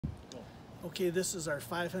Okay, this is our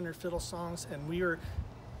 500 fiddle songs, and we are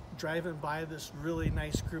driving by this really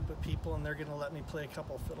nice group of people, and they're going to let me play a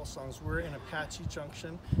couple of fiddle songs. We're in Apache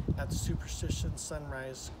Junction at the Superstition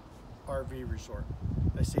Sunrise RV Resort.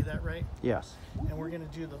 Did I say that right? Yes. And we're going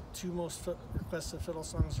to do the two most requested fiddle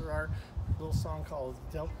songs there are. A little song called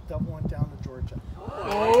Devil Went Down to Georgia.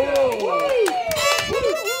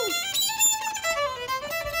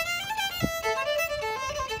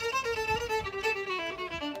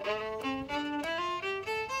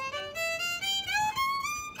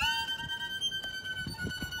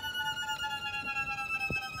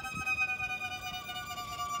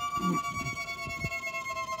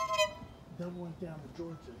 Devil went down to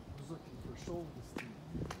Georgia. He was looking for soul to steal.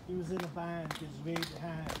 He was in a bind, he was way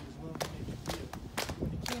behind, he was love to make a deal. When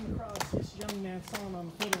he came across this young man sawing on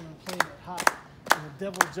the fiddle and playing it hot, and the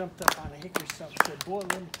devil jumped up on a hickory stump and said, "Boy,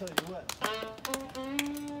 let me tell you what.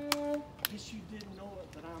 Guess you didn't know it,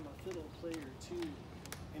 but I'm a fiddle player too.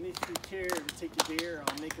 And if you care to take a dare,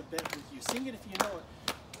 I'll make a bet with you. Sing it if you know it.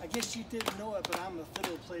 I guess you didn't know it, but I'm a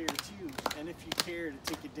fiddle player too. And if you care to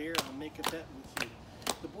take a dare, I'll make a bet with you."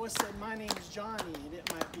 The boy said, "My name's Johnny, and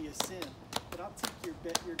it might be a sin, but I'll take your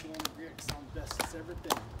bet you're going to Rick's on best it's ever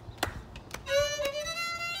been."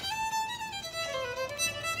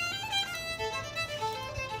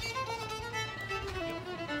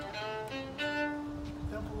 The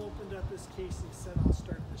devil opened up his case and he said, "I'll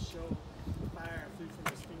start the show." Fire flew from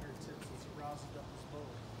his fingertips as he roused up his bow.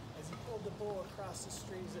 As he pulled the bow across the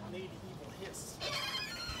strings, it made an evil hiss.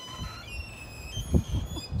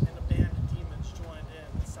 And a band of demons joined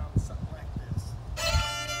in. It sounded something like this.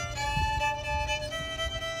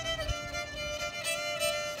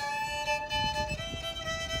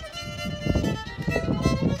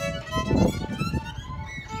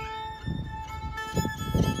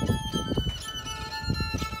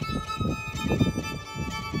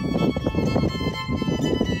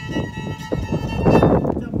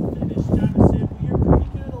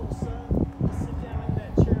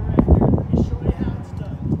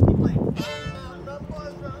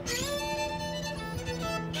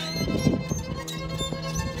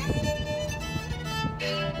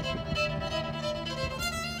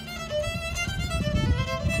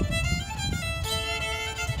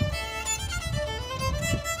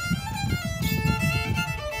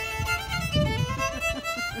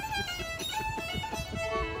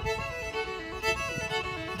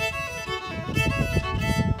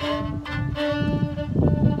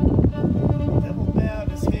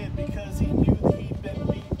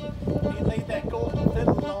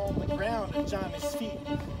 Johnny's feet.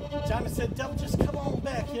 Johnny said, "Devil, just come on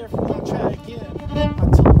back here and I'll try again. I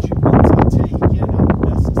told you once, I'll tell you again, I'm the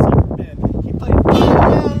best it's ever been." He played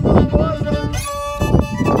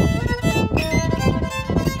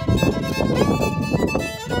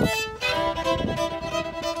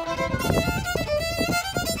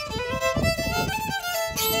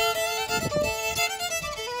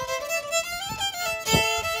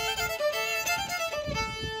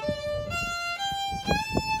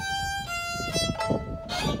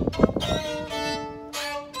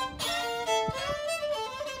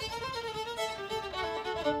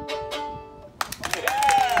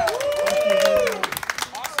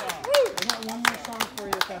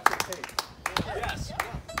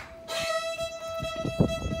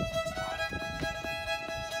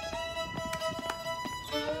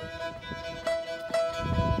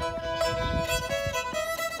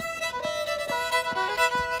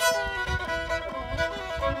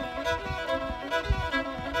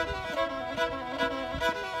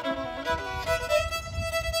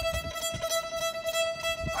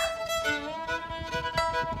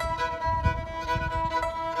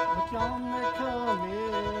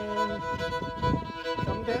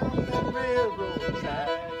come down that railroad track.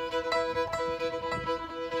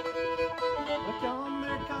 Look on,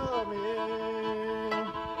 they're coming.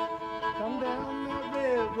 Come down that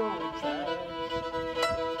railroad track.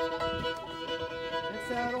 It's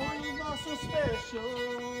that orange blossom special,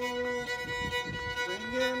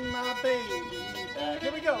 bringing my baby back.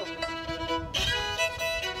 Here we go.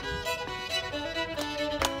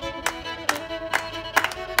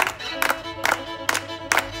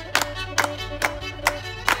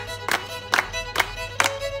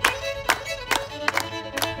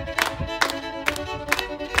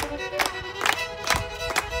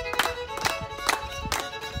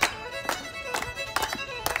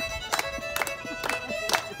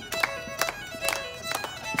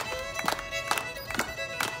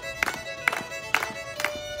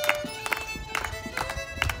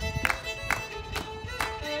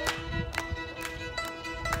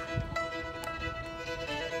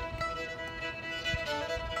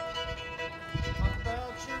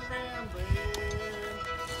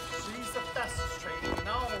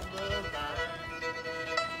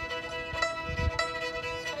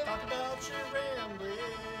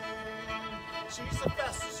 She's the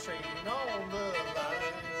fastest train on the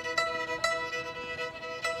line.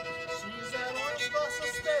 She's that orange bus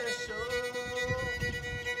special.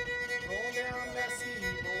 Roll down that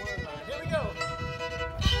seaboard line. Here we go.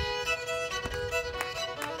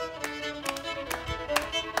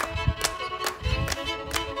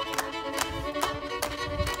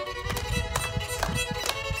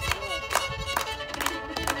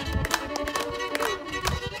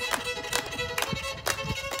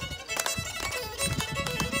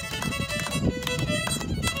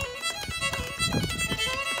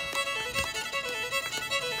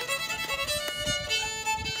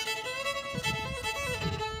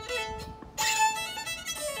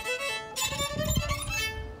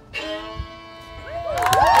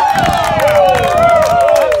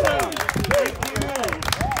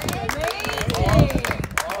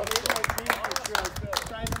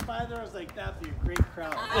 That'd be a great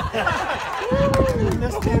crowd. And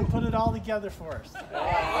this man put it all together for us.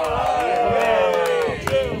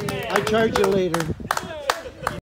 I charge you later.